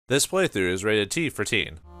This playthrough is rated T for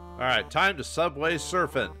teen. Alright, time to Subway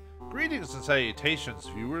Surfin'. Greetings and salutations,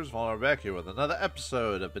 viewers. Vauldemare back here with another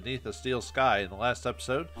episode of Beneath a Steel Sky. In the last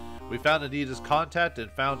episode, we found Anita's contact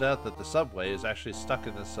and found out that the subway is actually stuck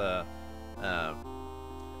in this,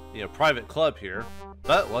 private club here.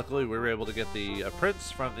 But luckily, we were able to get the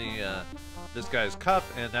prints from the this guy's cup,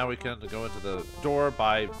 and now we can go into the door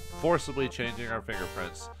by forcibly changing our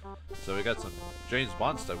fingerprints. So we got some James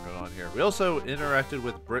Bond stuff going on here. We also interacted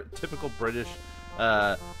with typical British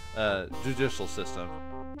judicial system.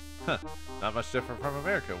 Huh, not much different from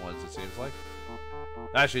American ones, it seems like.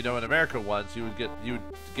 Actually, no, in American ones, you would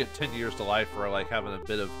get 10 years to life for like having a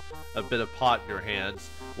bit of pot in your hands,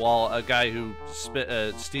 while a guy who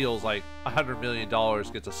steals like $100 million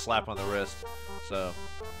gets a slap on the wrist. So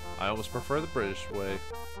I almost prefer the British way.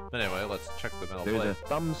 But anyway, let's check the metal plate. There's a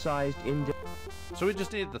thumb-sized index. So we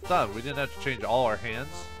just needed the thumb. We didn't have to change all our hands.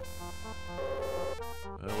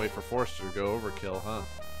 Wait for Forster to go overkill, huh?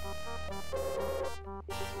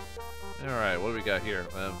 Alright, what do we got here?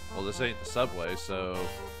 Well, this ain't the subway, so...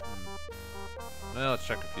 Well, let's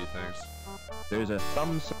check a few things. There's a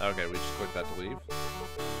thumb... Okay, we just click that to leave.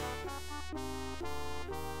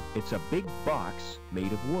 It's a big box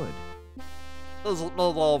made of wood. Is it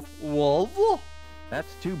made of wood?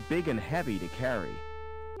 That's too big and heavy to carry.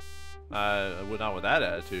 Well, not with that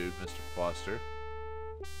attitude, Mr. Foster.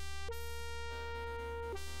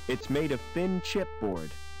 It's made of thin chipboard.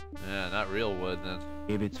 Yeah, not real wood, then.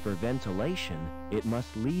 If it's for ventilation, it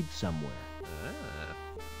must lead somewhere. Ah.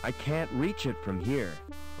 I can't reach it from here.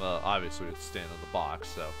 Well, obviously it's stand on the box,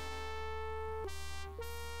 so...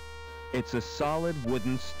 It's a solid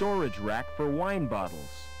wooden storage rack for wine bottles.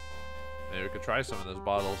 Maybe we could try some of those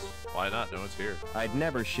bottles. Why not? No one's here. I'd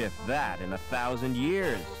never shift that in 1,000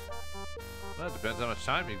 years. Well, it depends how much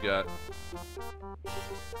time you've got.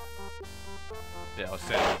 Yeah, let's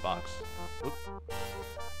stand in the box. Oop.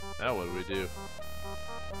 Now what do we do?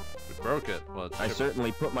 We broke it. Well, I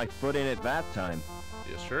certainly put my foot in it that time.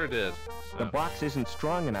 You sure did. So. The box isn't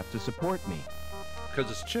strong enough to support me.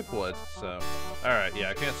 Because it's chipwood, so... Alright, yeah,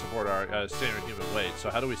 I can't support our standard human weight, so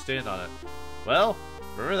how do we stand on it? Well,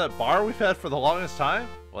 remember that bar we've had for the longest time?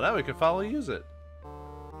 Well, now we can finally use it.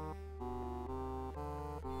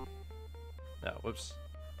 No, whoops.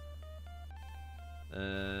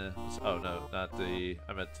 Oh no, not the...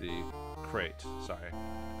 I meant the crate, sorry.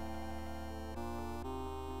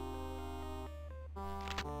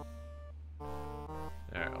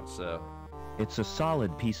 Alright, so... It's a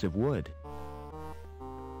solid piece of wood.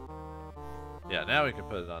 Yeah, now we can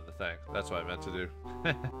put it on the thing. That's what I meant to do.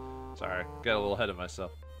 Sorry, got a little ahead of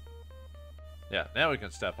myself. Yeah, now we can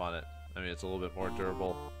step on it. I mean, it's a little bit more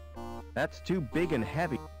durable. That's too big and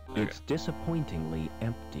heavy. Okay. It's disappointingly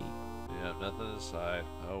empty. Yeah, nothing inside.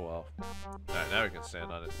 Oh well. Alright, now we can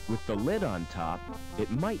stand on it. With the lid on top, it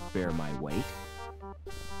might bear my weight.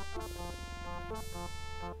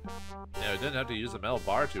 Yeah, we didn't have to use the metal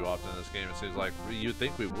bar too often in this game. It seems like you'd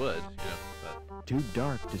think we would, you know, but... Too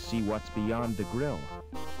dark to see what's beyond the grill.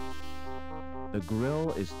 The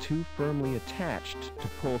grill is too firmly attached to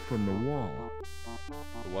pull from the wall.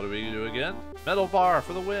 What do we do again? Metal bar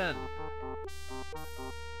for the win!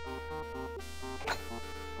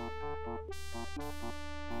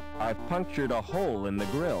 I've punctured a hole in the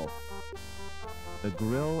grill. The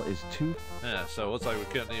grill is too... Yeah, so it looks like we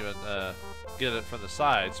couldn't even get it from the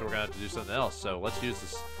side, so we're gonna have to do something else. So let's use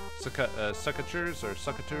this suckatures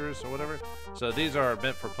or whatever. So these are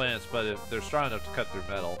meant for plants, but if they're strong enough to cut through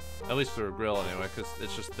metal, at least through a grill anyway, because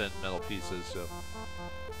it's just thin metal pieces. So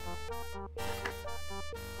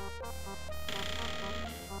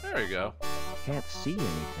there we go. Can't see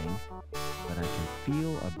anything, but I can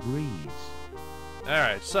feel a breeze.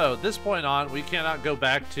 Alright, so this point on, we cannot go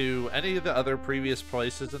back to any of the other previous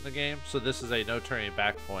places in the game, so this is a no turning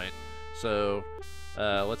back point. So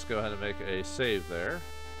let's go ahead and make a save there.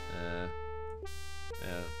 And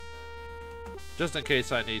just in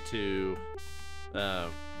case I need to,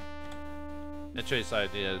 in case I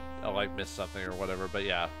need to, like, miss something or whatever. But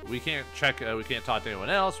yeah, we can't check, we can't talk to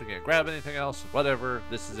anyone else, we can't grab anything else, whatever.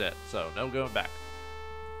 This is it, so no going back.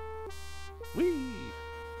 Whee!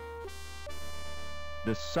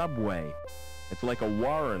 The subway. It's like a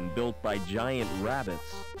warren built by giant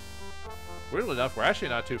rabbits. Weirdly enough, we're actually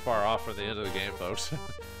not too far off from the end of the game, folks.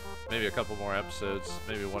 Maybe a couple more episodes,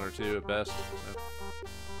 maybe one or two at best.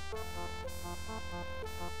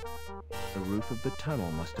 The roof of the tunnel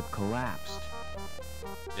must have collapsed.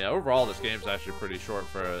 Yeah, overall this game's actually pretty short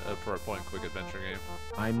for a point-and-click adventure game.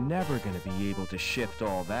 I'm never going to be able to shift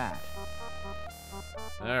all that.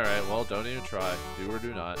 Alright, well, don't even try. Do or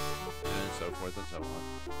do not. And so forth and so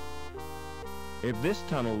on. If this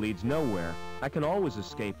tunnel leads nowhere, I can always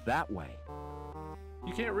escape that way.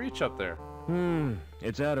 You can't reach up there.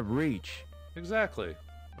 It's out of reach. Exactly.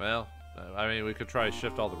 Well, I mean, we could try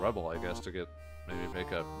shift all the rubble, I guess, to get maybe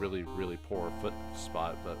make a really, really poor foot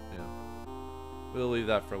spot, but you know, we'll leave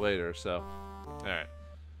that for later. So, all right,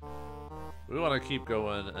 we want to keep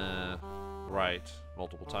going right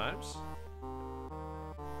multiple times.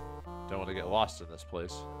 Don't want to get lost in this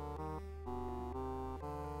place.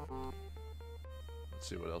 Let's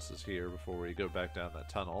see what else is here before we go back down that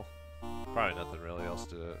tunnel. Probably nothing really else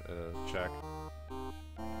to check.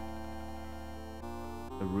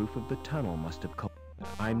 The roof of the tunnel must have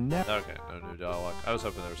I'm never. Okay, no new dialogue. I was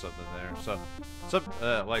hoping there was something there. So,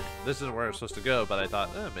 like, this isn't where it's supposed to go, but I thought,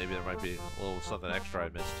 maybe there might be a little something extra I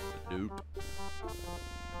missed. Nope.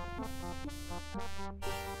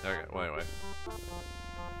 Okay, well, anyway.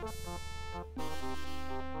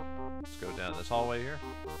 Let's go down this hallway here.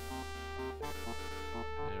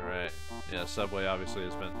 Alright. Yeah, subway obviously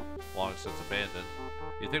has been long since abandoned.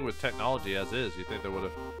 You'd think with technology as is, you'd think they would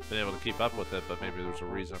have been able to keep up with it, but maybe there's a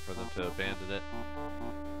reason for them to abandon it.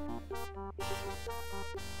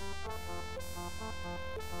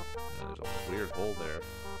 Yeah, there's a weird hole there.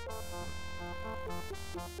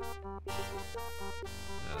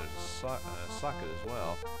 Yeah, there's a socket as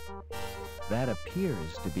well. That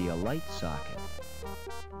appears to be a light socket.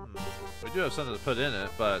 We do have something to put in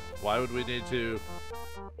it, but why would we need to?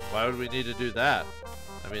 Why would we need to do that?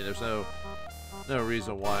 I mean, there's no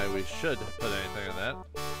reason why we should put anything in that.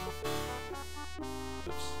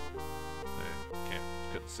 Oops.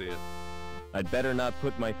 Couldn't see it. I'd better not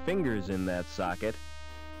put my fingers in that socket.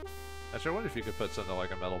 Actually, I wonder if you could put something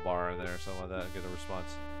like a metal bar in there or something like that and get a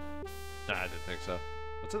response. Nah, I didn't think so.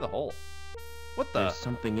 What's in the hole? What the? There's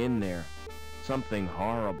something in there. Something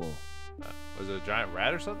horrible. Was it a giant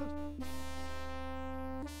rat or something?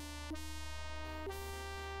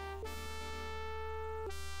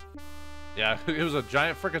 Yeah, it was a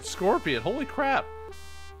giant freaking scorpion. Holy crap!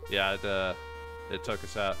 Yeah, it took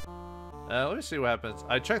us out. Let me see what happens.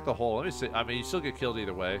 I checked the hole. Let me see. I mean, you still get killed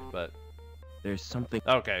either way, but there's something.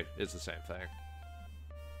 Okay, it's the same thing.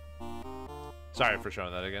 Sorry for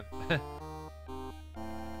showing that again.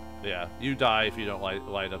 Yeah, you die if you don't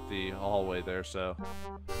light up the hallway there. So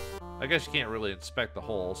I guess you can't really inspect the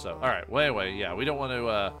hole. So all right. Well, anyway, yeah, we don't want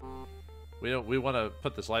to. We want to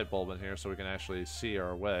put this light bulb in here so we can actually see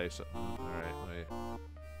our way. So all right,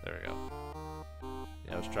 there we go.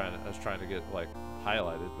 Yeah, I was trying to get like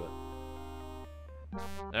highlighted, but.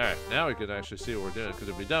 Alright, now we can actually see what we're doing, because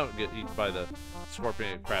if we don't get eaten by the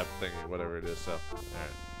scorpion crab thingy, whatever it is, so,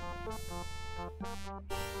 alright.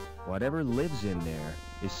 Whatever lives in there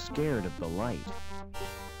is scared of the light.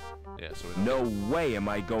 Yeah, so we don't. No way am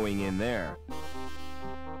I going in there.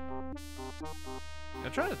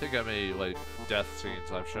 I'm trying to think how many, like, death scenes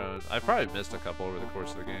I've shown. I probably missed a couple over the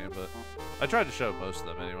course of the game, but I tried to show most of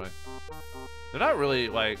them anyway. They're not really,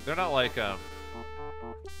 like,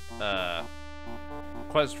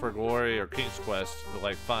 Quest for Glory or King's Quest,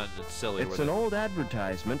 like fun and silly. It's an old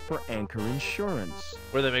advertisement for Anchor Insurance.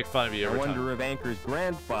 Where they make fun of you every time. I wonder if Anchor's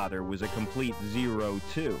grandfather was a complete zero,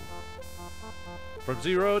 too. From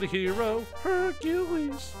zero to hero,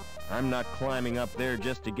 Hercules. I'm not climbing up there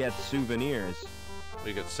just to get souvenirs.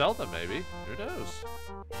 We could sell them, maybe. Who knows?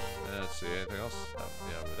 Let's see, anything else? Oh,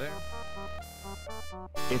 yeah, over there.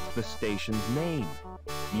 It's the station's name.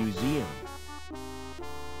 Museum.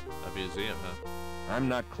 A museum, huh? I'm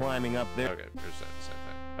not climbing up there. Okay, we're saying the same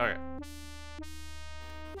thing. Okay.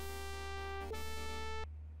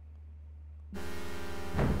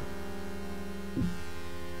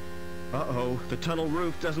 Uh-oh, the tunnel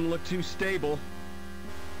roof doesn't look too stable.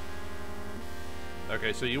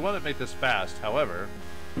 Okay, so you want to make this fast, however...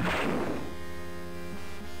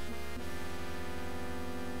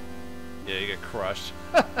 Yeah, you get crushed.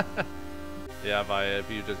 Yeah, if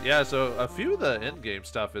you just... Yeah, so a few of the in-game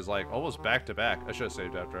stuff is, like, almost back-to-back. I should have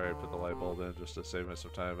saved after I put the light bulb in just to save me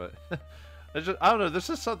some time, but... It's just, I don't know, there's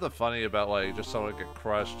just something funny about, like, just someone get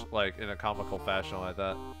crushed, like, in a comical fashion like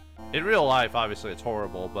that. In real life, obviously, it's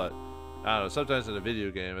horrible, but... I don't know, sometimes in a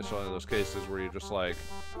video game, it's one of those cases where you're just, like...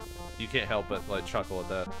 You can't help but, like, chuckle at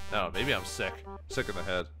that. I don't know, maybe I'm sick. Sick in the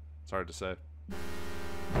head. It's hard to say.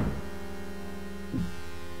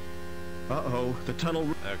 Uh-oh, the tunnel...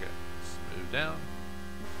 Okay. Move down.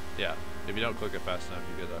 Yeah, if you don't click it fast enough,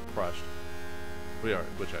 you get crushed.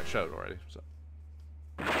 Which I showed already. So.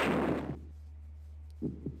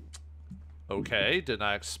 Okay, did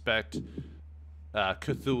not expect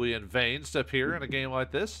Cthulhian veins to appear in a game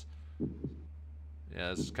like this. Yeah,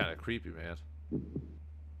 this is kind of creepy, man.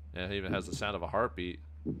 Yeah, it even has the sound of a heartbeat.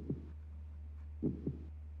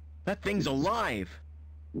 That thing's alive.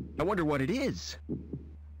 I wonder what it is.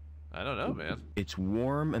 I don't know, man. It's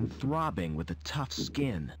warm and throbbing with a tough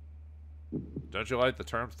skin. Don't you like the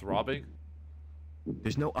term throbbing?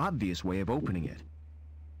 There's no obvious way of opening it.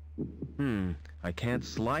 I can't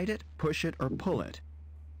slide it, push it, or pull it.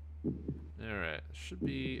 Alright, should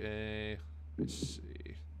be a... Let's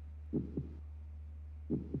see.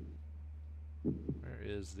 Where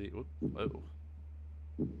is the... Whoa.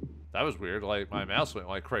 That was weird. Like, my mouse went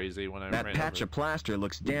like crazy when I ran That patch over. of plaster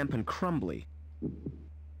looks damp and crumbly.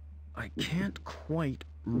 I can't quite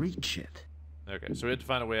reach it. Okay, so we had to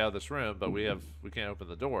find a way out of this room, but we can't open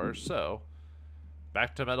the door, so...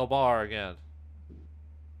 Back to metal bar again.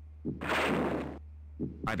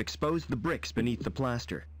 I've exposed the bricks beneath the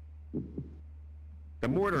plaster. The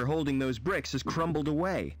mortar holding those bricks has crumbled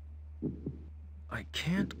away. I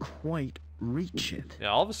can't quite reach it. Yeah,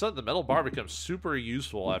 all of a sudden the metal bar becomes super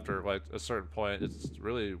useful after, like, a certain point. It's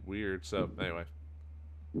really weird, so, anyway.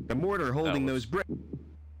 The mortar holding those bricks...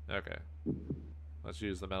 Okay. Let's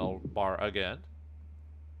use the metal bar again.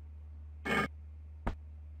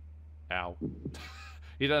 Ow.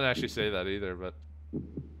 He doesn't actually say that either, but...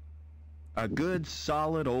 A good,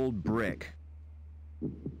 solid old brick.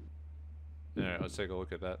 Alright, let's take a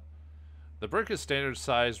look at that. The brick is standard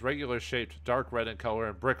size, regular shaped, dark red in color,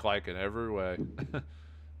 and brick-like in every way.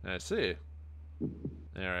 I see.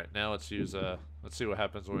 Alright, now let's use, let's see what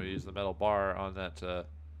happens when we use the metal bar on that,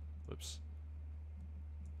 whoops.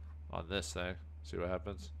 On this thing. See what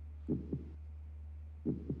happens.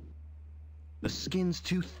 The skin's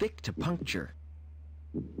too thick to puncture.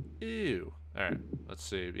 Ew. Alright, let's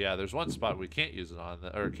see. Yeah, there's one spot we can't use it on,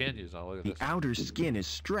 or can use it on. Look at The this. outer skin is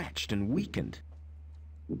stretched and weakened.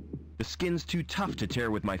 The skin's too tough to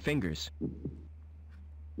tear with my fingers.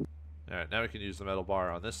 Alright, now we can use the metal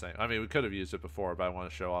bar on this thing. I mean, we could have used it before, but I want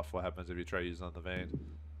to show off what happens if you try using it on the vein.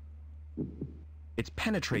 It's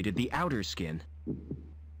penetrated the outer skin.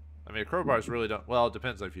 I mean, crowbars really don't... Well, it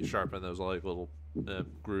depends if you sharpen those, like, little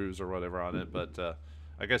grooves or whatever on it, but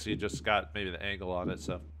I guess you just got maybe the angle on it,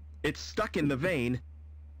 so... It's stuck in the vein,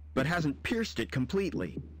 but hasn't pierced it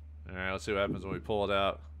completely. Alright, let's see what happens when we pull it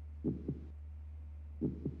out.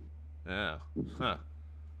 Yeah. Huh.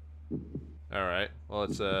 Alright, well,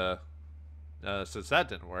 it's, since that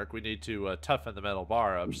didn't work, we need to toughen the metal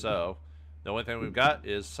bar up, so... The only thing we've got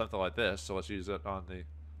is something like this, so let's use it on the...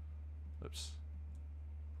 Oops.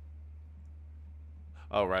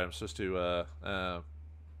 Oh, right, I'm supposed to,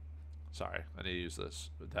 sorry, I need to use this.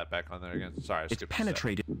 Put that back on there again. Sorry, I skipped It's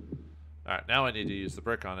penetrated. Alright, now I need to use the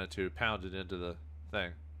brick on it to pound it into the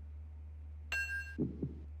thing.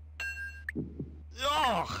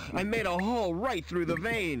 Ugh! I made a hole right through the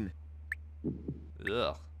vein.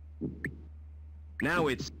 Ugh. Now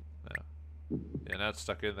it's... Yeah, now it's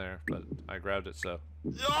stuck in there, but I grabbed it, so...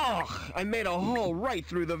 Ugh! I made a hole right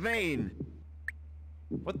through the vein.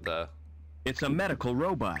 What the... It's a medical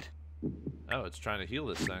robot. Oh, it's trying to heal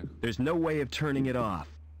this thing. There's no way of turning it off.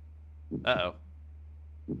 Uh-oh.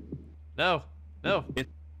 No! No! It...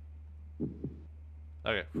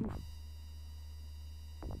 Okay.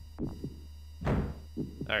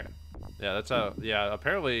 Okay. Yeah, that's how... Yeah,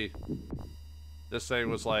 apparently... This thing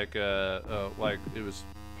was like it was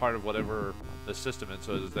part of whatever the system is,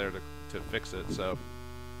 so it was there to fix it, so...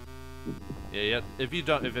 Yeah, if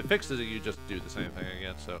it fixes it, you just do the same thing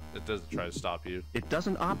again, so it doesn't try to stop you. It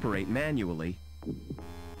doesn't operate manually.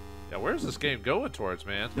 Yeah, where's this game going towards,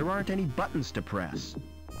 man? There aren't any buttons to press.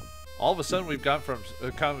 All of a sudden, we've gone from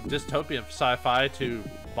kind of dystopian sci-fi to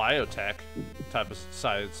biotech type of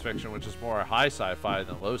science fiction, which is more high sci-fi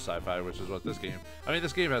than low sci-fi, which is what this game... I mean,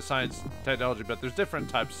 this game has science technology, but there's different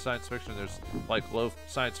types of science fiction. There's, like, low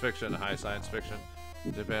science fiction and high science fiction,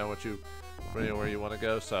 depending on where you want to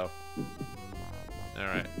go, so...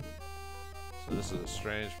 Alright. So this is a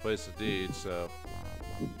strange place indeed, so...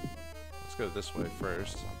 Let's go this way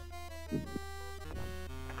first.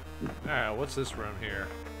 Alright, what's this room here?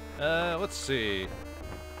 Let's see.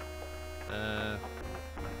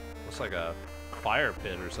 Looks like a fire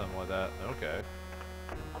pit or something like that. Okay.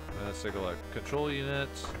 Let's take a look. Control unit,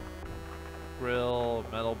 grill,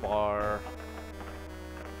 metal bar.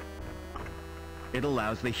 It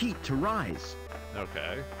allows the heat to rise.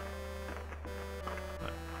 Okay.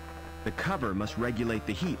 The cover must regulate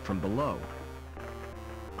the heat from below.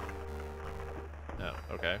 Oh,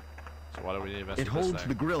 okay. So why do we need to mess It with this holds thing?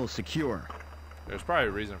 the grill secure. There's probably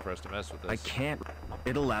a reason for us to mess with this. I can't...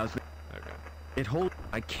 It allows the... Okay. It holds...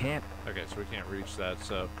 I can't... Okay, so we can't reach that,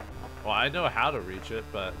 so... Well, I know how to reach it,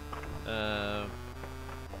 but...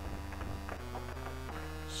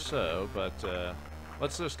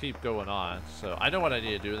 let's just keep going on. So I know what I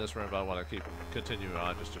need to do in this room, but I want to keep continuing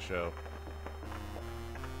on just to show.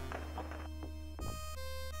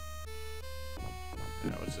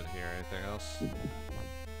 Yeah, what's in here? Anything else?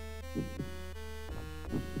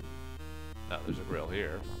 No, there's a grill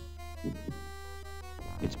here.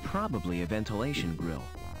 It's probably a ventilation grill.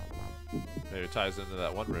 Maybe it ties into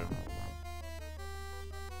that one room.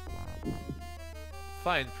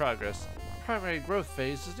 Fine progress. Primary growth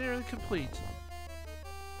phase is nearly complete.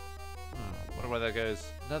 Wonder why that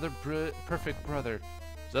guy's another perfect brother.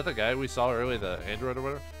 Is that the guy we saw earlier, the android or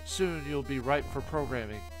whatever? Soon you'll be ripe for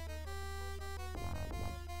programming.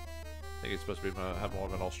 I think he's supposed to be have more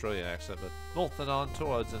of an Australian accent, but bolting on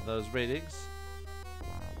towards in those ratings.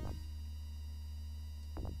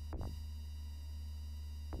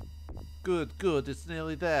 Good, good, it's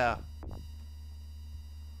nearly there.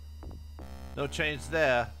 No change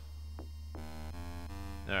there.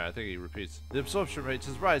 Alright, I think he repeats. The absorption rate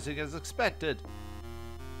is rising as expected.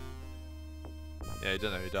 Yeah, he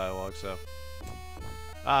didn't have any dialogue, so.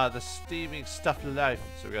 Ah, the steaming stuffed life.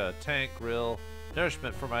 So we got a tank, grill,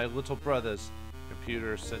 nourishment for my little brothers.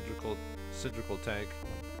 Computer, cylindrical tank,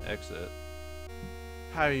 exit.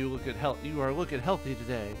 How are you looking healthy? You are looking healthy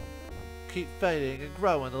today. Keep fighting and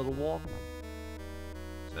growing, little one.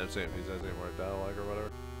 So I'm saying if he says any more dialogue or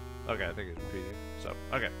whatever. Okay, I think he's repeating. So,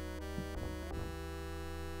 okay.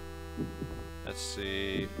 Let's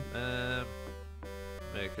see.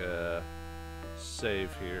 Make a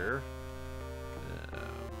save here.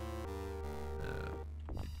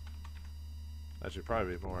 That should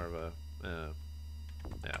probably be more of a.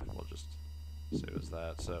 Yeah, we'll just save as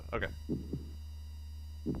that. So, okay.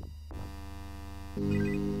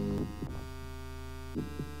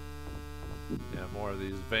 Yeah, more of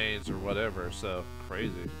these veins or whatever. So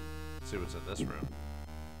crazy. Let's see what's in this room.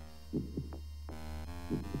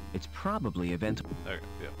 It's probably a vent. Okay,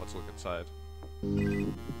 yeah, let's look inside.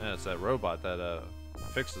 Yeah, it's that robot that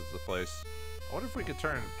fixes the place. I wonder if we could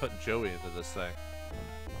put Joey into this thing.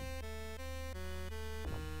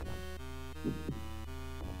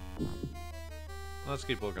 Let's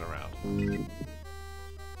keep looking around.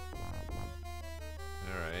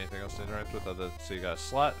 Alright, anything else to interact with other? So you got a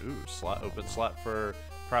slot. Ooh, slot, open slot for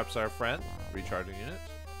perhaps our friend. Recharging unit.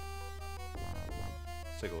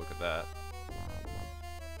 Let's take a look at that.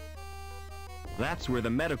 That's where the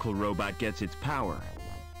medical robot gets its power.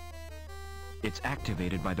 It's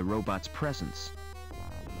activated by the robot's presence.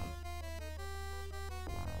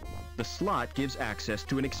 The slot gives access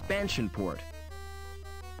to an expansion port.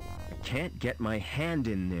 I can't get my hand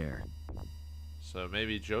in there. So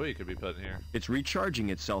maybe Joey could be put in here. It's recharging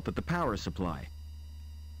itself at the power supply.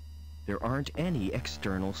 There aren't any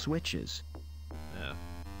external switches. Yeah.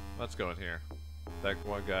 Let's go in here. That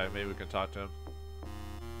one guy, maybe we can talk to him.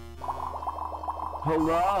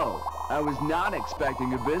 Hello. I was not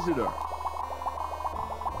expecting a visitor.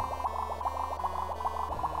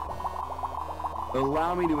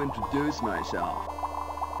 Allow me to introduce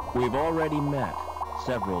myself. We've already met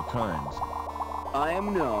several times. I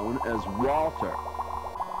am known as Walter,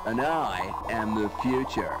 and I am the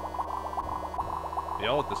future. You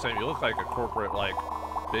all look the same. You look like a corporate, like,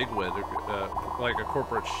 bigwig, like a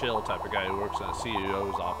corporate shill type of guy who works in a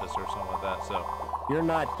CEO's office or something like that, so. You're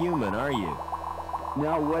not human, are you?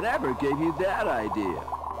 Now, whatever gave you that idea?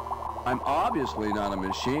 I'm obviously not a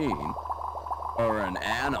machine, or an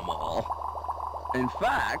animal. In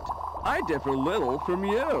fact, I differ little from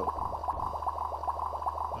you.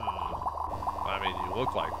 I mean, you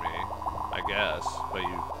look like me, I guess, but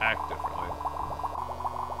you act differently.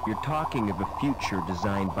 You're talking of a future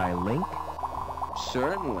designed by Linc?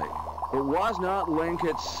 Certainly. It was not Linc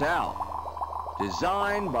itself.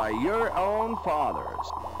 Designed by your own fathers.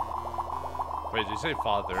 Wait, did you say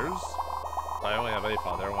fathers? I only have a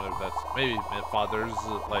father. I wonder if that's... Maybe fathers,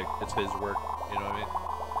 like, it's his work, you know what I mean?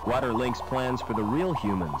 What are Linc's plans for the real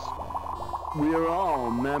humans? We are all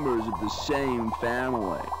members of the same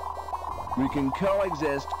family. We can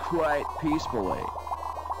coexist quite peacefully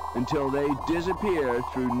until they disappear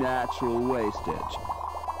through natural wastage.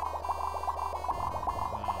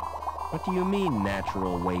 What do you mean,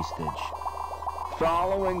 natural wastage?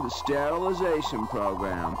 Following the sterilization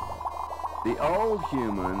program, the old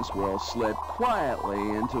humans will slip quietly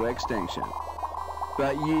into extinction.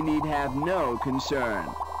 But you need have no concern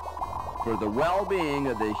for the well-being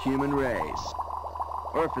of the human race,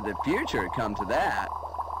 or for the future, come to that,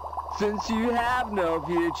 since you have no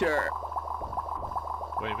future.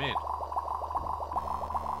 What do you mean?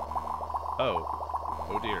 Oh.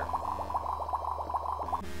 Oh dear.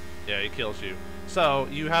 Yeah, he kills you. So,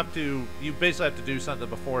 you basically have to do something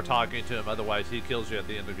before talking to him, otherwise he kills you at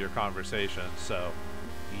the end of your conversation, so.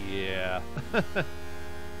 Yeah.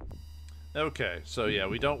 Okay, so yeah,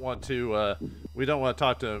 we don't want to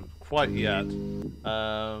talk to him quite yet.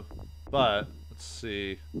 But let's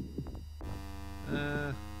see.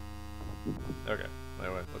 Okay.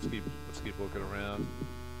 Anyway, let's keep looking around.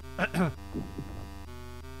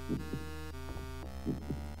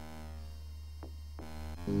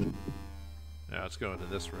 Now let's go into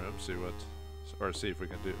this room, see if we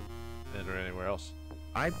can enter anywhere else.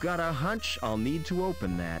 I've got a hunch I'll need to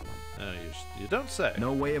open that. You don't say.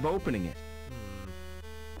 No way of opening it.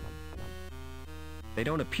 They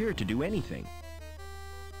don't appear to do anything.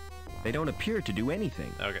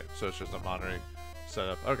 Okay, so it's just a monitoring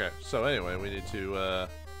setup. Okay, so anyway, we need to,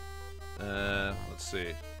 let's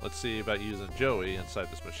see. Let's see about using Joey inside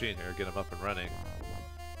this machine here, get him up and running.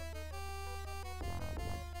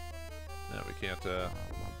 No, we can't,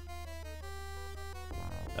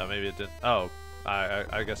 oh, maybe it didn't. Oh,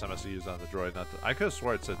 I guess I must have used on the droid, not the... I could have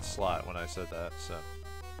swore it said slot when I said that, so...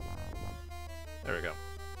 There we go.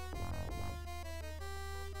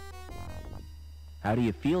 How do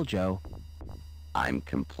you feel, Joe? I'm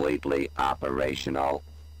completely operational,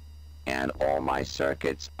 and all my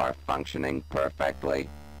circuits are functioning perfectly.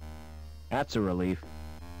 That's a relief.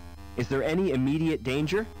 Is there any immediate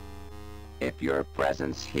danger? If your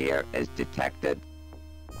presence here is detected,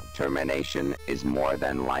 termination is more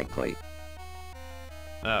than likely.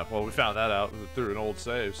 Ah, well, we found that out through an old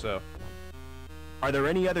save, so... Are there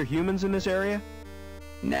any other humans in this area?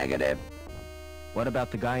 Negative. What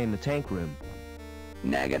about the guy in the tank room?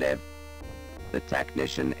 Negative. The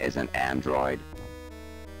technician is an android.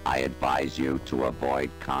 I advise you to avoid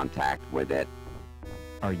contact with it.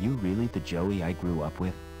 Are you really the Joey I grew up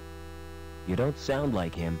with? You don't sound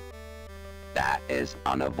like him. That is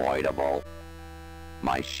unavoidable.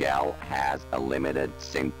 My shell has a limited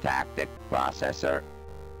syntactic processor.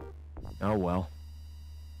 Oh well.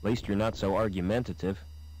 At least you're not so argumentative.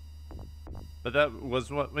 But that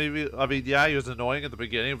was what maybe... I mean, yeah, he was annoying at the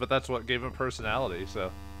beginning, but that's what gave him personality,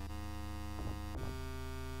 so...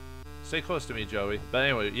 Stay close to me, Joey. But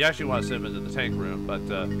anyway, you actually want to send him into the tank room, but,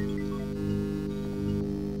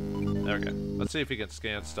 okay. Let's see if he can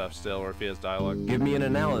scan stuff still, or if he has dialogue. Give me an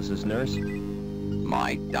analysis, nurse.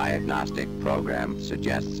 My diagnostic program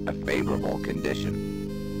suggests a favorable condition.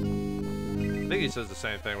 I think he says the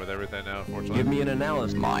same thing with everything now, unfortunately. Give me an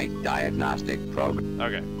analysis. My diagnostic program.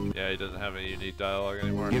 Okay. Yeah, he doesn't have any unique dialogue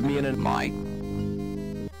anymore. Give me an My.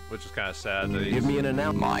 Which is kind of sad that he's... Give me an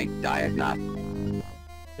analysis. My diagnostic.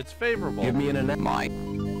 It's favorable. Give me an analysis. My.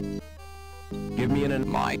 Give me an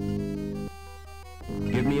My.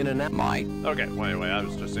 Give me an analysis. My. Okay, well anyway, I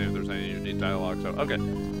was just seeing if there's any unique dialogue, so... Okay.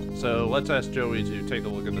 So, let's ask Joey to take a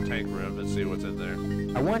look at the tank room and see what's in there.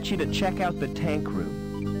 I want you to check out the tank room.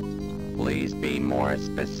 Please be more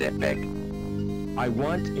specific. I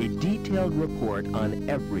want a detailed report on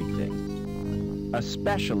everything.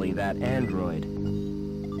 Especially that android.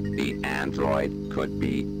 The android could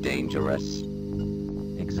be dangerous.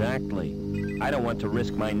 Exactly. I don't want to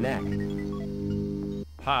risk my neck.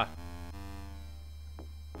 Ha.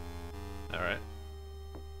 Alright.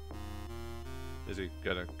 Is he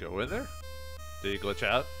gonna go in there? Did he glitch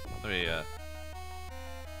out? Let me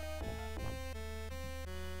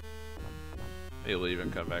leave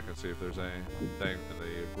and come back and see if there's anything in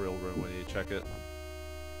the grill room when you check it.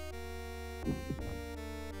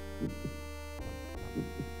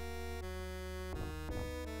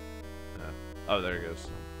 Oh, there he goes.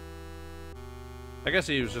 I guess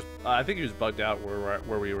he was just... I think he was bugged out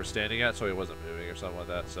where we were standing at, so he wasn't moving or something like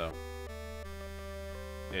that, so...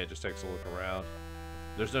 Yeah, it just takes a look around.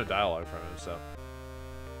 There's no dialogue from him, so...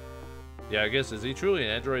 Yeah, I guess, is he truly an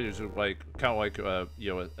android? Is it like, kind of like,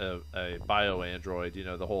 you know, a bio-android, you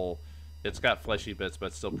know, the whole... It's got fleshy bits,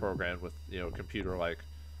 but still programmed with, you know, computer-like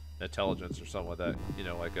intelligence or something like that. You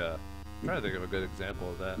know, like a... I'm trying to think of a good example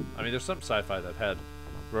of that. I mean, there's some sci-fi that have had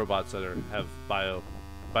robots that have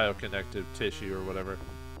bio-connective tissue or whatever.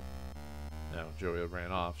 Now, Joey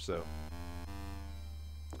ran off, so...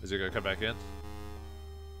 Is he gonna come back in?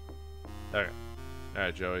 Okay.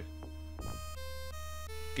 Alright, Joey.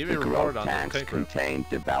 Give me a The report growth on the tanks tank room. contain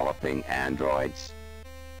developing androids.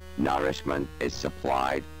 Nourishment is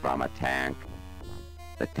supplied from a tank.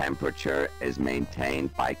 The temperature is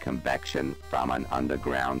maintained by convection from an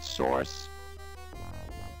underground source.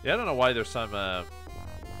 Yeah, I don't know why there's some,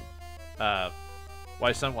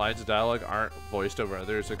 why some lines of dialogue aren't voiced over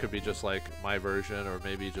others. It could be just like my version, or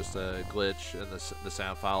maybe just a glitch and the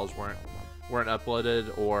sound files weren't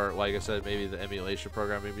uploaded, or like I said, maybe the emulation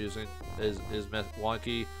program I'm using is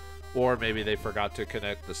wonky, or maybe they forgot to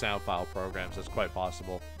connect the sound file programs. That's quite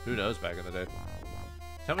possible. Who knows back in the day.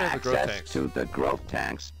 Tell me about the growth Access tanks. to the growth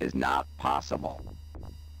tanks is not possible.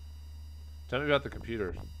 Tell me about the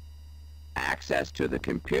computers. Access to the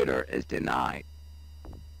computer is denied.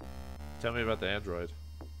 Tell me about the android.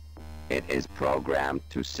 It is programmed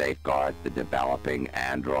to safeguard the developing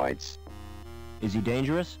androids. Is he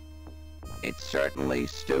dangerous? It's certainly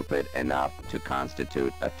stupid enough to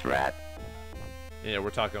constitute a threat. Yeah, we're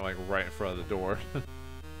talking like right in front of the door.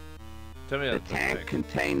 Tell me The about the tank thing.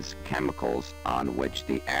 contains chemicals on which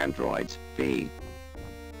the androids feed.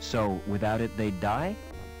 So, without it, they'd die?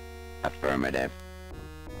 Affirmative.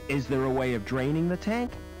 Is there a way of draining the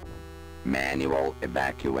tank? Manual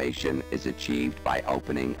evacuation is achieved by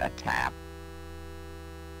opening a tap.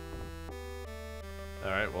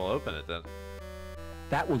 Alright, we'll open it then.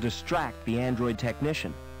 That will distract the android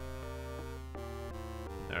technician.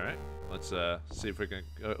 Alright, let's see if we can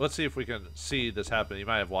let's see if we can see this happen. You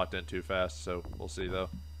might have walked in too fast, so we'll see though.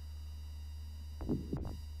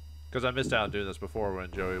 Because I missed out on doing this before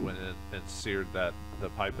when Joey went in and seared the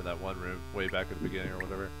pipe in that one room way back at the beginning or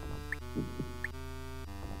whatever.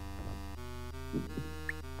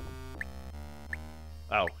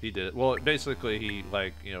 Oh, he did it. Well, basically he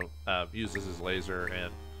like, you know, uses his laser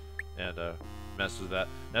and messes with that.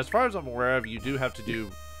 And as far as I'm aware of, you do have to do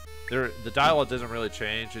the dialogue doesn't really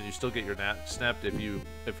change, and you still get your neck snapped if you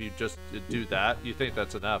just do that. You think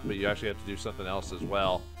that's enough, but you actually have to do something else as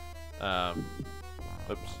well.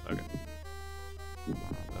 Oops. Okay.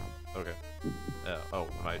 Okay. Oh,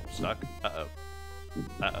 am I stuck? Uh-oh.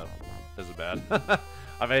 Uh-oh. This is bad.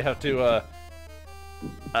 I may have to,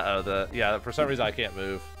 uh-oh, yeah, for some reason I can't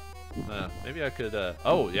move. Maybe I could,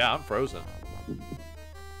 oh, yeah, I'm frozen. Let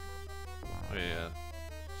me,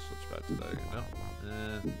 switch back to that again. No.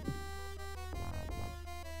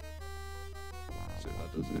 See if that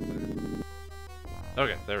does anything.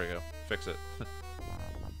 Okay, there we go. Fix it.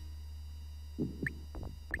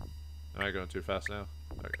 Am I going too fast now?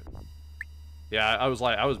 Okay. Yeah, I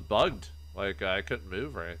was bugged. Like, I couldn't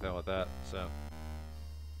move or anything like that, so.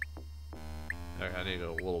 Okay, I need to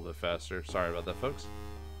go a little bit faster. Sorry about that, folks.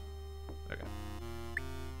 Okay.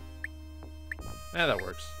 Yeah, that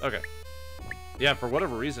works. Okay. Yeah, for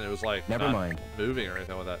whatever reason, it was like Never not mind. moving or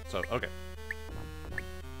anything like that, so, okay.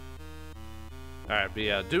 Alright, but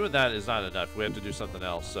yeah, doing that is not enough. We have to do something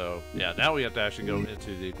else. So, yeah, now we have to actually go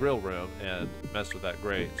into the grill room and mess with that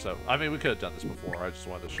grate. So, I mean, we could have done this before. I just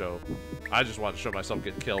wanted to show myself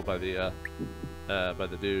getting killed by the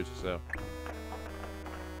dude, so.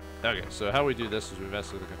 Okay, so how we do this is we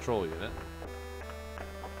mess with the control unit.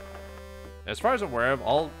 As far as I'm aware of,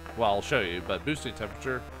 well, I'll show you, but boosting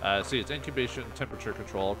temperature, see, it's incubation temperature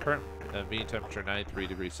control, current mean temperature 93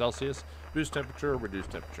 degrees Celsius, boost temperature, reduce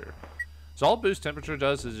temperature. So all boost temperature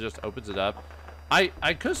does is it just opens it up. I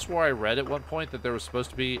could have swore I read at one point that there was supposed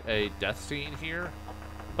to be a death scene here,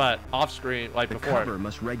 but off screen, like The before. cover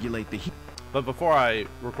must regulate the heat. But before I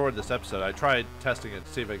recorded this episode, I tried testing it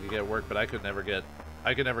to see if I could get it work, but I could never get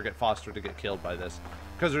Foster to get killed by this,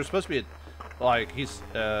 because there's supposed to be he's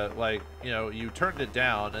like, you know, you turned it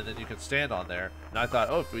down and then you can stand on there, and I thought,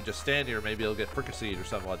 oh, if we just stand here, maybe it'll get fricasseed or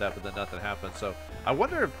something like that, but then nothing happened. So I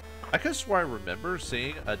wonder if I could have swore I remember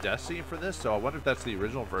seeing a death scene for this, so I wonder if that's the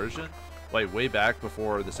original version, like way back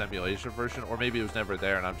before the simulation version, or maybe it was never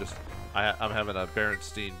there and I'm having a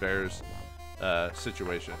Berenstein Bears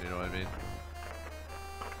situation, you know what I mean?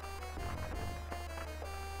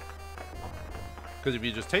 Because if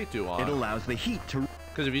you just take too long, It allows the heat to...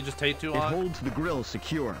 because if you just take too It long, holds the grill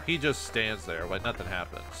secure. he just stands there like nothing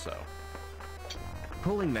happens. So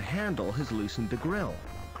Pulling the handle has loosened the grill.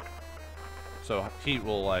 heat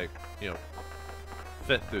will, like, you know,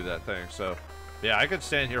 fit through that thing. So yeah, I could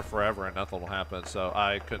stand here forever and nothing will happen. So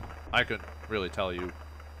I couldn't really tell you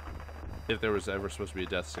if there was ever supposed to be a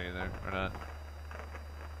death scene there or not.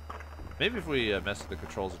 Maybe if we mess with the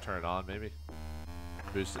controls and turn it on, maybe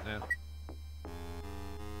boost it now.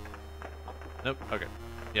 Nope. Okay.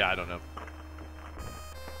 Yeah, I don't know.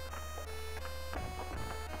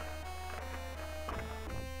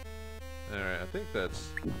 Alright, I think that's...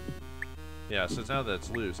 Yeah, since now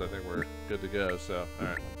that's loose, I think we're good to go, so,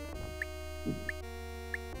 alright.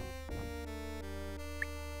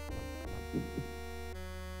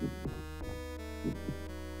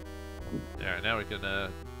 Alright, now we can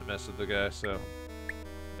mess with the guy, so...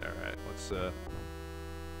 Alright, let's...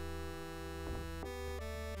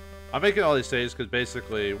 I'm making all these saves because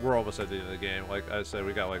basically we're almost at the end of the game. Like I said,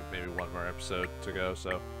 we got like maybe one more episode to go,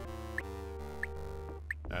 so.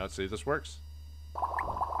 Alright, let's see if this works.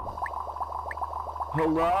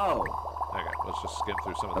 Hello? Okay, let's just skim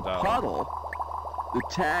through some of A the dialogue. puddle? The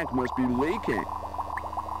tank must be leaking.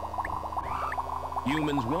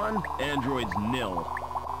 Humans 1, androids 0.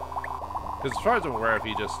 Because as far as I'm aware, if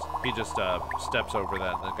he just steps over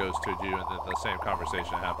that and then goes to you, and then the same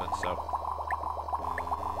conversation happens. So.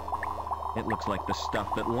 It looks like the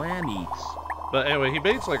stuff that lamb eats. But anyway, he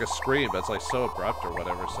makes like a scream that's like so abrupt or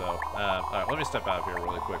whatever. So, all right, let me step out of here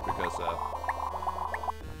really quick because.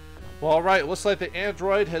 Well, all right. Looks like the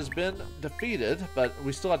android has been defeated, but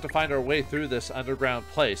we still have to find our way through this underground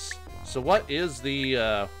place. So what is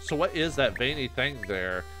the? So what is that veiny thing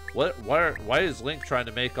there? Why is Link trying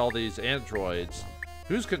to make all these androids?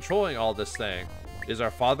 Who's controlling all this thing? Is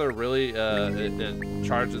our father really in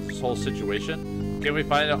charge of this whole situation? Can we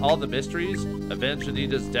find out all the mysteries, avenge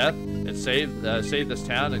Anita's death, and save this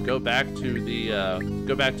town and go back to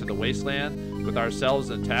the wasteland with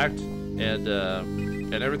ourselves intact and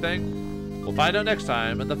everything? We'll find out next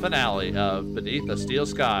time in the finale of Beneath a Steel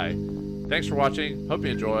Sky. Thanks for watching. Hope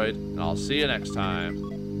you enjoyed, and I'll see you next time.